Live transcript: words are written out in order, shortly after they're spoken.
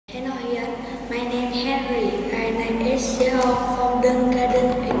My name is Henry. I am 8 years old from the garden.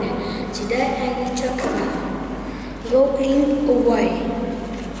 Today I will talk about going away.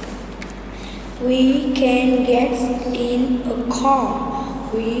 We can get in a car.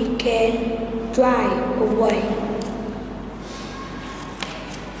 We can drive away.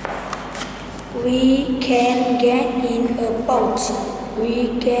 We can get in a boat.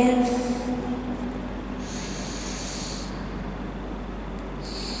 We can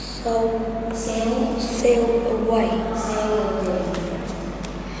sail away.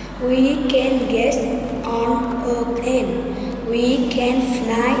 We can get on a plane. We can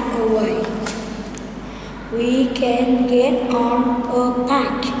fly away. We can get on a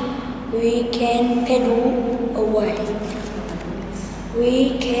bike. We can pedal away.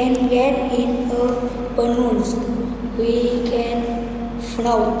 We can get in a balloon. We can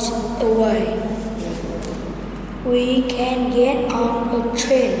float away. We can get on a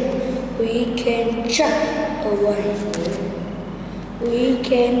train. We can jump away. We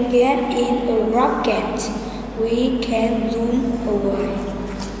can get in a rocket. We can zoom away.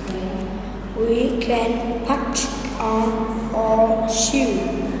 We can put on our shoe.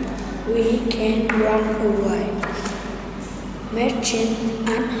 We can run away. Marching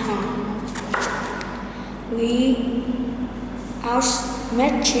at home. We are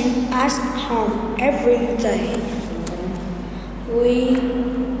marching at home every day. We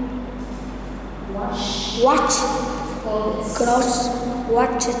watch clothes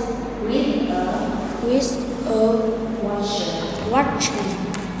watched with a watcher.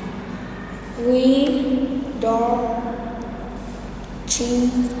 We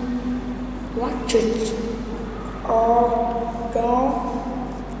watches or door.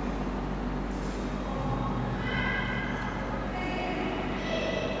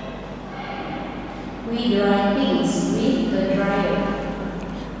 We dry things with the dryer.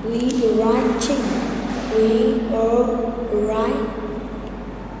 We dry things. We dry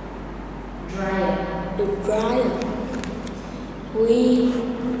the dryer. We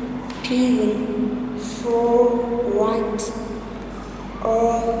clean for white or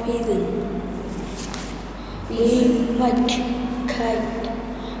vegan. We make cake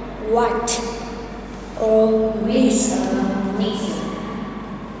white or with a mixer.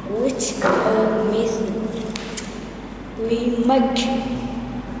 We make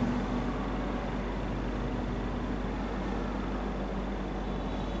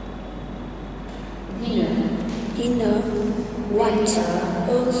dinner white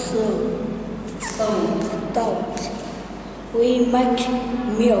also stove. We make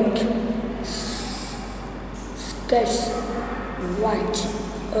milk sketch white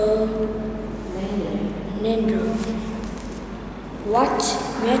blender. What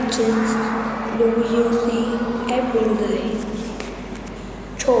methods do you see every day?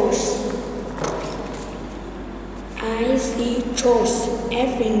 Chores. I see chores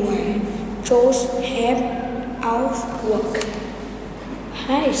everywhere. Chores help out work.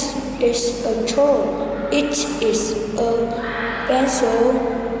 House is a chore. It is a pencil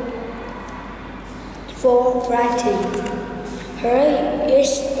for writing. Hurry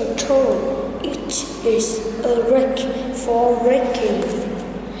is a chore. It is a rake for raking.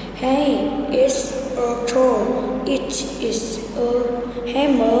 Hay is a chore. It is a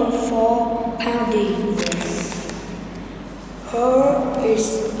hammer for pounding. Her is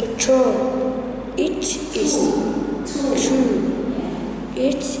a chore. It is a tool.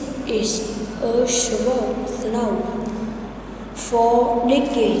 It is a shovel for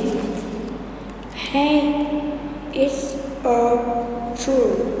digging. Hay is a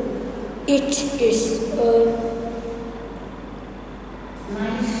tool. It is a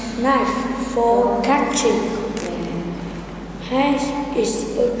knife for cutting. Hand is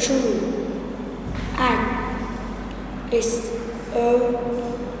a tool. Eye is a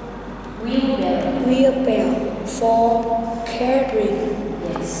wheelbarrow for carrying.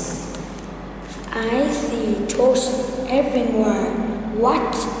 I see toes everywhere.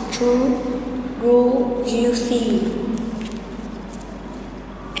 What tool do you see?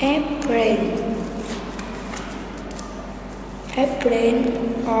 Airplane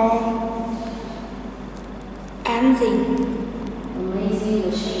or amazing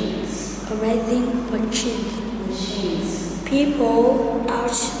machines. People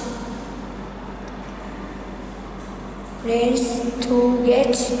out race to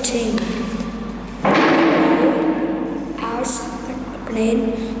get things. People out plane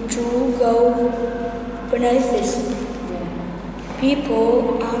to go places.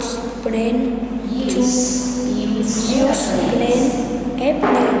 People out plane to use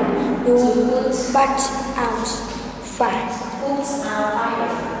airplane to put out fire.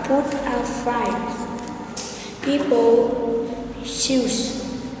 food are fried. People use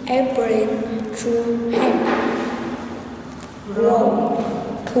airplane to hang, grow,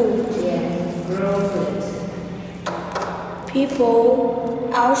 pull. Grow food. People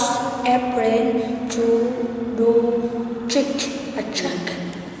use airplane to do trick.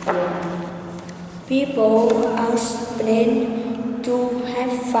 People use plane to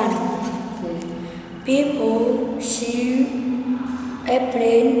have fun. People see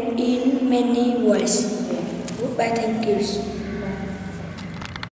airplane in many ways. Goodbye, thank you.